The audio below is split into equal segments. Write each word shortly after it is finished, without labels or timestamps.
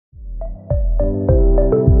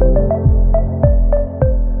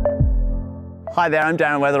Hi there, I'm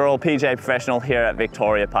Darren Weatherall, PGA professional here at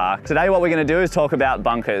Victoria Park. Today what we're going to do is talk about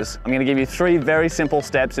bunkers. I'm going to give you 3 very simple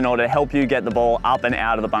steps in order to help you get the ball up and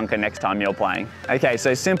out of the bunker next time you're playing. Okay,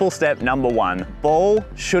 so simple step number 1. Ball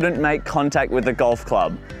shouldn't make contact with the golf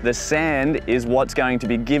club. The sand is what's going to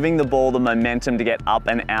be giving the ball the momentum to get up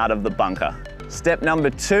and out of the bunker. Step number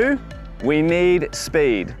 2. We need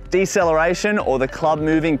speed. Deceleration, or the club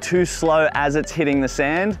moving too slow as it's hitting the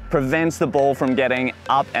sand, prevents the ball from getting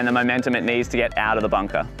up and the momentum it needs to get out of the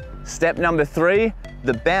bunker. Step number 3,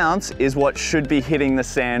 the bounce is what should be hitting the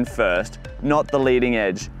sand first, not the leading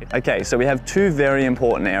edge. Okay, so we have 2 very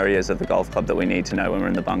important areas of the golf club that we need to know when we're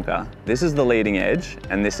in the bunker. This is the leading edge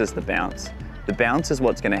and this is the bounce. The bounce is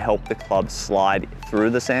what's going to help the club slide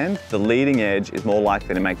through the sand. The leading edge is more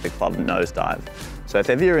likely to make the club nosedive. So if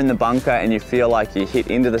ever you're in the bunker and you feel like you hit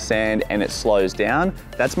into the sand and it slows down,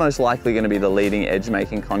 that's most likely going to be the leading edge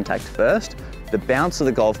making contact first. The bounce of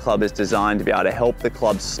the golf club is designed to be able to help the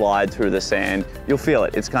club slide through the sand. You'll feel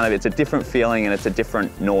it. It's a different feeling and it's a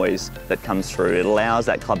different noise that comes through. It allows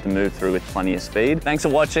that club to move through with plenty of speed. Thanks for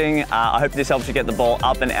watching. I hope this helps you get the ball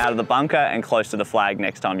up and out of the bunker and close to the flag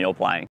next time you're playing.